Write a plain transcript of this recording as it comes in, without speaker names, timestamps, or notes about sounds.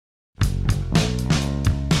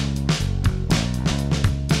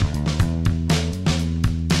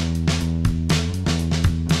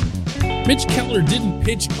Mitch Keller didn't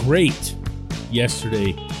pitch great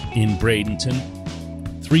yesterday in Bradenton.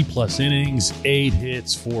 3+ innings, 8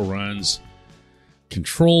 hits, 4 runs.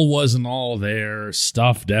 Control wasn't all there.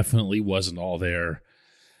 Stuff definitely wasn't all there.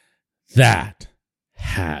 That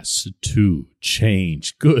has to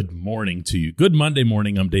change. Good morning to you. Good Monday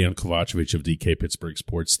morning. I'm Dan Kovacevic of DK Pittsburgh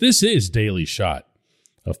Sports. This is Daily Shot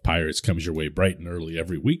of Pirates. Comes your way bright and early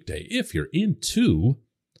every weekday. If you're into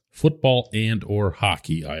football and or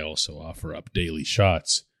hockey, I also offer up daily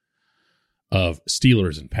shots of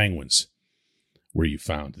Steelers and Penguins, where you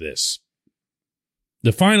found this.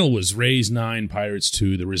 The final was Rays 9, Pirates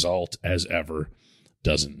 2. The result, as ever,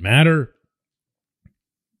 doesn't matter.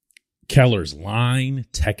 Keller's line,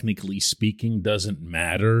 technically speaking, doesn't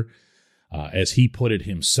matter. As he put it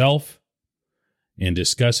himself in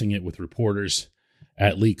discussing it with reporters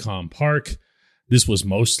at Lecom Park, this was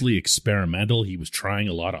mostly experimental. He was trying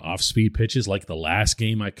a lot of off-speed pitches. Like the last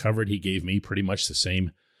game I covered, he gave me pretty much the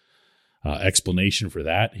same explanation for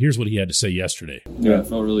that. Here's what he had to say yesterday. Yeah, it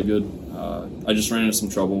felt really good. I just ran into some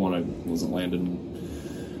trouble when I wasn't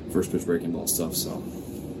landing first pitch breaking ball stuff. So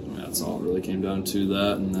that's all it really came down to,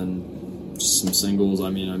 that. And then just some singles. I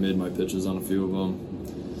made my pitches on a few of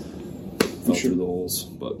them. Fell through the holes.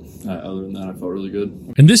 But other than that, I felt really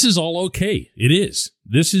good. And this is all okay. It is.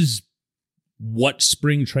 This is what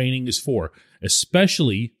spring training is for,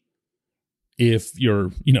 especially if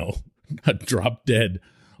you're, a drop-dead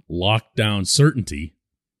lockdown certainty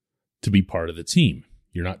to be part of the team.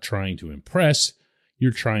 You're not trying to impress,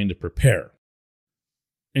 you're trying to prepare.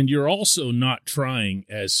 And you're also not trying,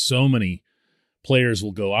 as so many players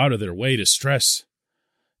will go out of their way to stress,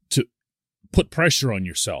 to put pressure on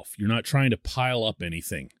yourself. You're not trying to pile up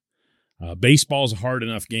anything. Baseball's a hard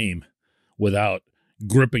enough game without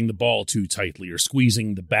gripping the ball too tightly or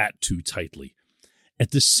squeezing the bat too tightly. At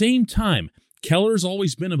the same time, Keller's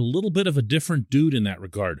always been a little bit of a different dude in that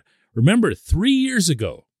regard. Remember, 3 years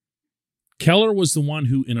ago, Keller was the one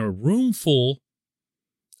who, in a room full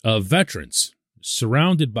of veterans,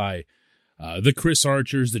 surrounded by the Chris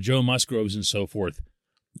Archers, the Joe Musgroves, and so forth,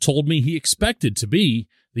 told me he expected to be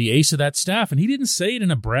the ace of that staff. And he didn't say it in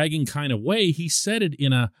a bragging kind of way. He said it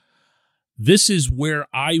in a, this is where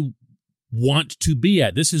I want to be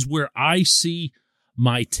at. This is where I see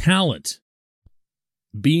my talent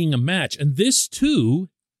being a match. And this, too,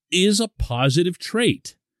 is a positive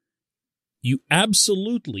trait. You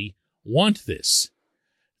absolutely want this.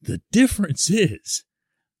 The difference is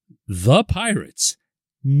the Pirates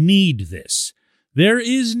need this. There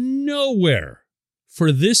is nowhere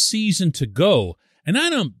for this season to go. And I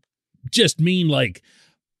don't just mean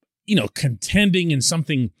contending in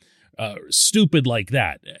something stupid like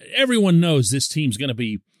that. Everyone knows this team's going to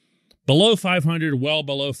be below 500, well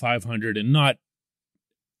below 500, and not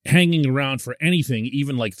hanging around for anything,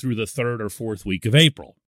 even through the 3rd or 4th week of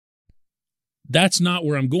April. That's not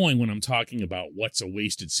where I'm going when I'm talking about what's a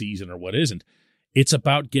wasted season or what isn't. It's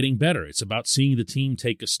about getting better. It's about seeing the team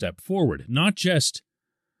take a step forward, not just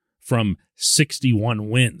from 61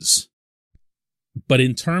 wins, but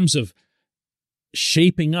in terms of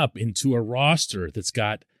shaping up into a roster that's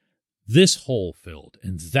got this hole filled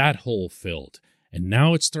and that hole filled. And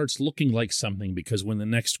now it starts looking like something, because when the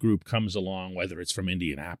next group comes along, whether it's from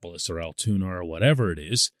Indianapolis or Altoona or whatever it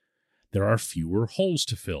is, there are fewer holes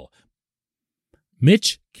to fill.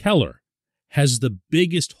 Mitch Keller has the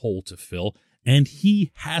biggest hole to fill, and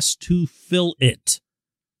he has to fill it.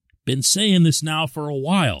 Been saying this now for a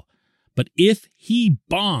while, but if he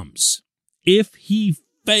bombs, if he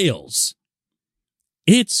fails,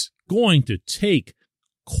 it's going to take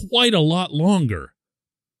quite a lot longer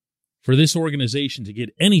for this organization to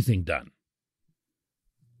get anything done.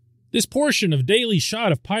 This portion of Daily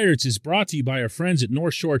Shot of Pirates is brought to you by our friends at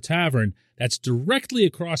North Shore Tavern. That's directly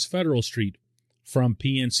across Federal Street from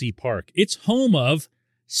PNC Park. It's home of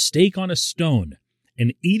Steak on a Stone,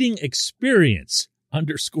 an eating experience,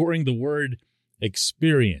 underscoring the word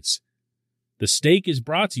experience. The steak is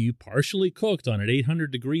brought to you partially cooked on an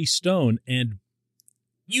 800-degree stone, and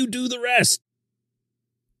you do the rest.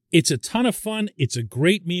 It's a ton of fun, it's a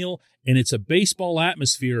great meal, and it's a baseball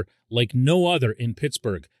atmosphere like no other in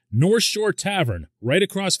Pittsburgh. North Shore Tavern, right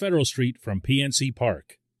across Federal Street from PNC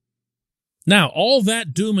Park. Now, all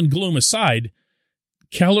that doom and gloom aside,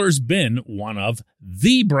 Keller's been one of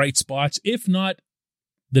the bright spots, if not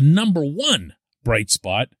the number one bright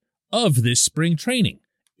spot of this spring training,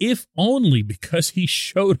 if only because he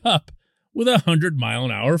showed up with a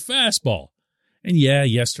 100-mile-an-hour fastball. And yeah,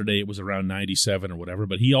 yesterday it was around 97 or whatever,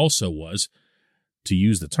 but he also was, to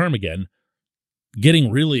use the term again, getting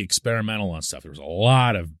really experimental on stuff. There was a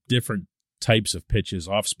lot of different types of pitches,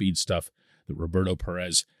 off-speed stuff that Roberto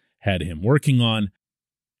Perez had him working on.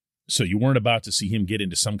 So you weren't about to see him get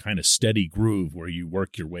into some kind of steady groove where you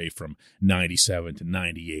work your way from 97 to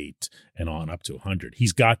 98 and on up to 100.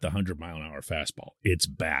 He's got the 100-mile-an-hour fastball. It's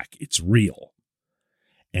back. It's real.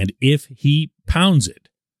 And if he pounds it,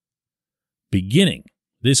 beginning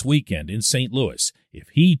this weekend in St. Louis, if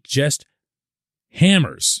he just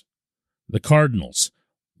hammers the Cardinals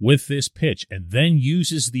with this pitch and then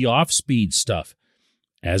uses the off-speed stuff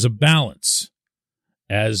as a balance,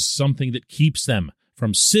 as something that keeps them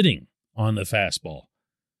from sitting on the fastball,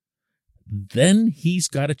 then he's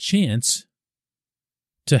got a chance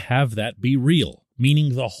to have that be real,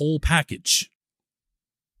 meaning the whole package.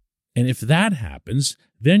 And if that happens,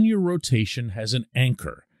 then your rotation has an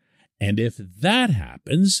anchor. And if that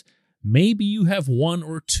happens, maybe you have one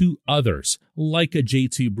or two others, like a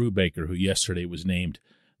JT Brubaker, who yesterday was named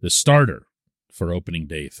the starter for opening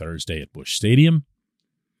day Thursday at Busch Stadium,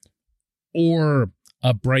 or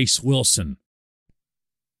a Bryce Wilson,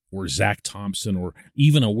 or Zach Thompson, or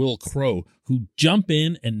even a Will Crow, who jump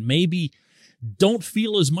in and maybe don't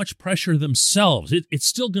feel as much pressure themselves. It's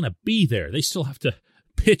still going to be there. They still have to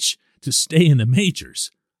pitch to stay in the majors.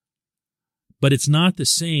 But it's not the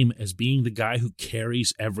same as being the guy who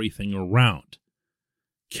carries everything around.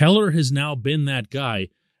 Keller has now been that guy,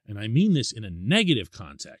 and I mean this in a negative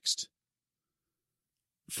context,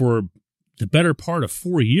 for the better part of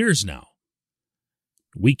 4 years now.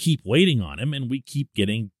 We keep waiting on him, and we keep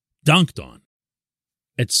getting dunked on.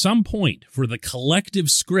 At some point, for the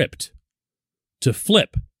collective script to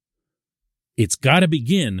flip, it's got to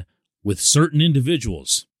begin with certain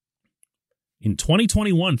individuals. In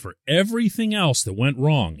 2021, for everything else that went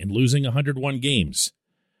wrong in losing 101 games,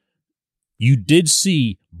 you did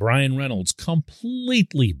see Brian Reynolds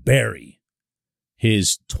completely bury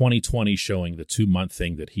his 2020 showing, the 2-month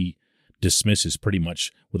thing that he dismisses pretty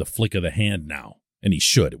much with a flick of the hand now. And he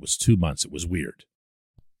should. It was 2 months. It was weird.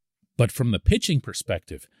 But from the pitching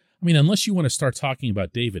perspective, I mean, unless you want to start talking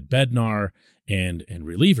about David Bednar and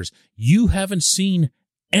relievers, you haven't seen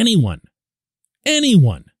anyone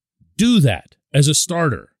do that as a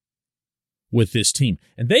starter with this team.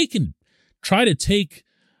 And they can try to take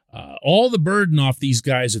all the burden off these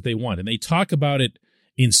guys that they want. And they talk about it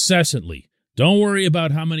incessantly. Don't worry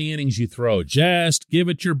about how many innings you throw. Just give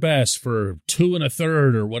it your best for 2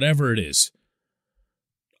 1/3 or whatever it is.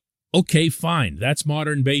 Okay, fine. That's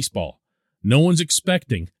modern baseball. No one's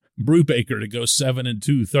expecting Brubaker to go 7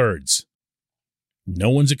 2/3. No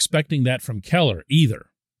one's expecting that from Keller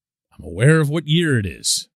either. I'm aware of what year it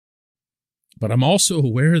is. But I'm also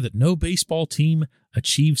aware that no baseball team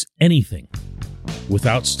achieves anything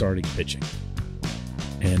without starting pitching.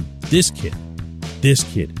 And this kid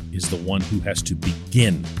is the one who has to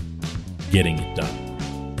begin getting it done.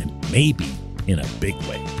 And maybe in a big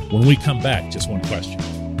way. When we come back, just one question.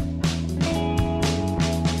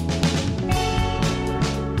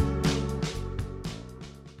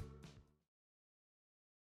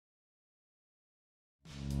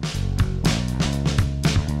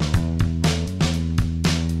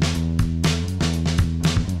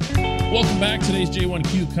 Welcome back. Today's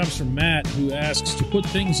J1Q comes from Matt, who asks, to put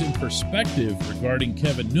things in perspective regarding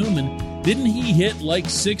Kevin Newman, didn't he hit like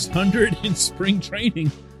 600 in spring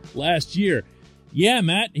training last year? Yeah,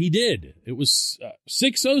 Matt, he did. It was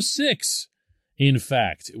 606, in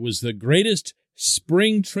fact. It was the greatest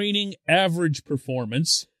spring training average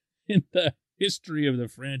performance in the history of the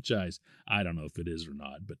franchise. I don't know if it is or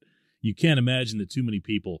not, but you can't imagine that too many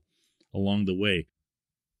people along the way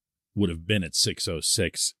would have been at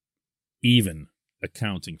 606. Even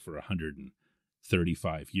accounting for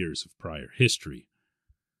 135 years of prior history.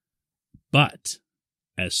 But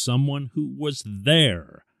as someone who was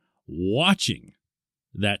there watching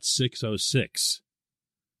that 606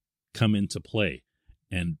 come into play,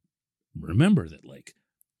 and remember that like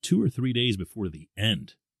 2 or 3 days before the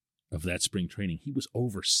end of that spring training, he was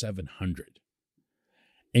over 700.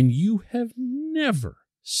 And you have never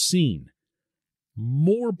seen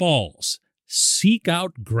more balls seek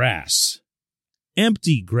out grass,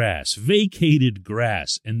 empty grass, vacated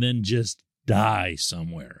grass, and then just die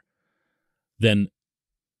somewhere than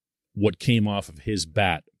what came off of his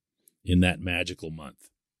bat in that magical month.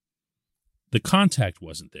 The contact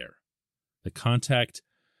wasn't there. The contact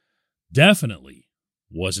definitely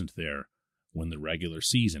wasn't there when the regular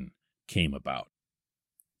season came about.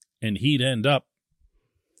 And he'd end up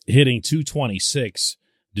hitting 226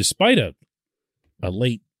 despite a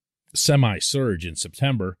late semi-surge in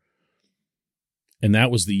September, and that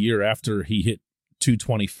was the year after he hit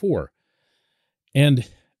 224. And,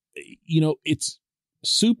 you know, it's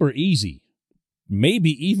super easy,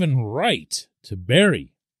 maybe even right, to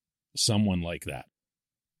bury someone like that.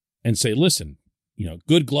 and say, listen,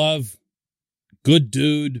 good glove, good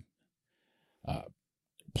dude,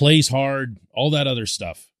 plays hard, all that other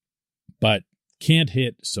stuff, but can't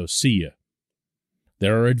hit, so see ya.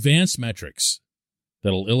 There are advanced metrics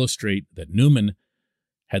that'll illustrate that Newman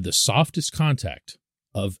had the softest contact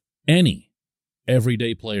of any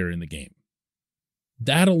everyday player in the game.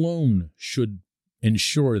 That alone should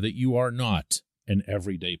ensure that you are not an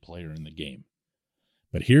everyday player in the game.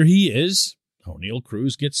 But here he is. O'Neal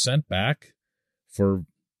Cruz gets sent back for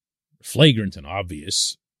flagrant and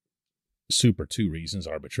obvious Super 2 reasons,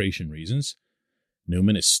 arbitration reasons.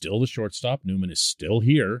 Newman is still the shortstop. Newman is still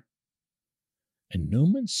here. And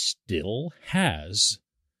Newman still has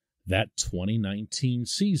that 2019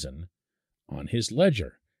 season on his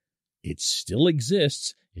ledger. It still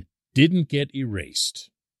exists. It didn't get erased.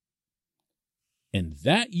 And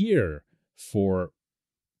that year, for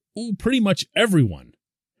pretty much everyone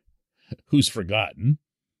who's forgotten,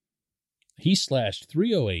 he slashed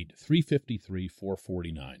 .308, .353,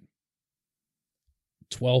 .449.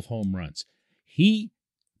 12 home runs. He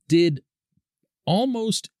did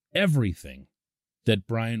almost everything that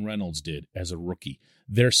Brian Reynolds did as a rookie.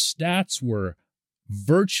 Their stats were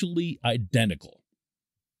virtually identical.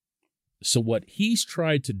 So what he's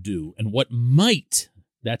tried to do, and what might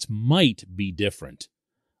be different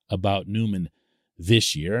about Newman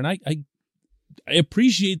this year, and I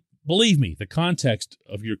appreciate, believe me, the context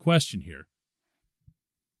of your question here.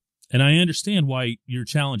 And I understand why you're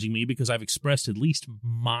challenging me, because I've expressed at least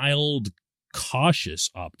mild, cautious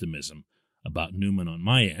optimism about Newman on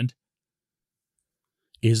my end,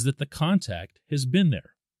 is that the contact has been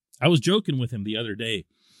there. I was joking with him the other day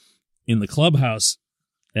in the clubhouse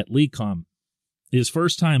at LeCom. His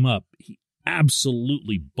first time up, he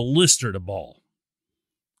absolutely blistered a ball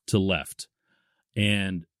to left.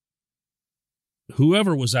 And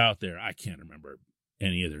whoever was out there, I can't remember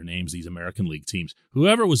any of their names, these American League teams,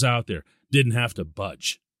 whoever was out there didn't have to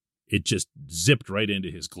budge. It just zipped right into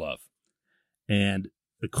his glove. And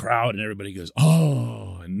the crowd and everybody goes,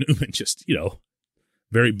 oh, and Newman just,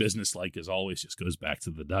 very businesslike as always, just goes back to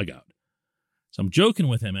the dugout. So I'm joking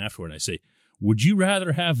with him afterward. I say, would you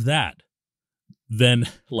rather have that than,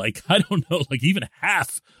 even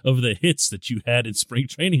half of the hits that you had in spring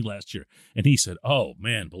training last year? And he said, oh,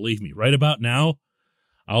 man, believe me, right about now,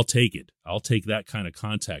 I'll take it. I'll take that kind of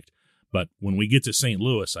contact. But when we get to St.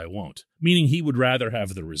 Louis, I won't. Meaning he would rather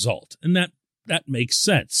have the result. And that makes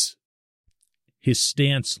sense. His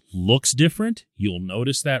stance looks different. You'll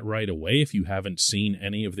notice that right away if you haven't seen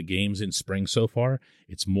any of the games in spring so far.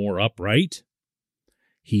 It's more upright.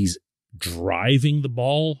 He's driving the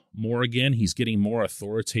ball more again. He's getting more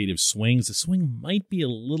authoritative swings. The swing might be a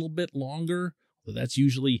little bit longer, but that's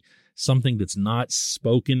usually something that's not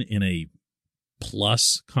spoken in a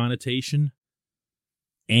plus connotation.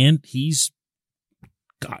 And he's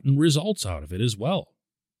gotten results out of it as well,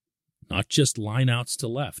 not just line outs to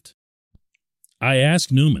left. I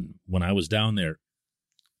asked Newman when I was down there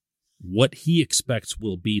what he expects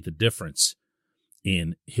will be the difference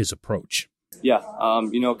in his approach. Yeah,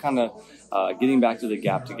 kind of getting back to the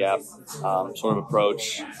gap-to-gap sort of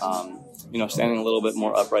approach, standing a little bit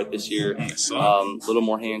more upright this year, a little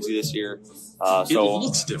more handsy this year. It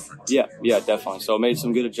looks different. Yeah, definitely. So made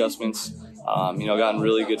some good adjustments. Gotten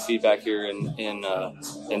really good feedback here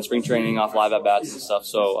in spring training off live at-bats and stuff.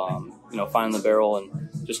 So, finding the barrel and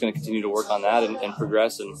just going to continue to work on that and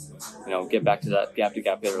progress and, get back to that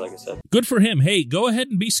gap-to-gap hitter, like I said. Good for him. Hey, go ahead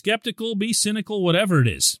and be skeptical, be cynical, whatever it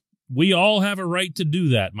is. We all have a right to do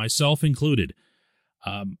that, myself included.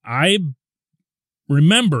 I'm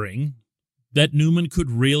remembering that Newman could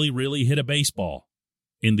really, really hit a baseball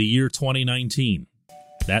in the year 2019.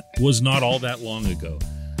 That was not all that long ago.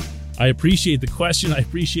 I appreciate the question. I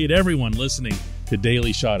appreciate everyone listening to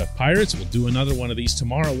Daily Shot of Pirates. We'll do another one of these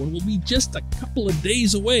tomorrow when we'll be just a couple of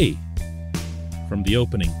days away from the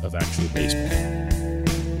opening of actual baseball.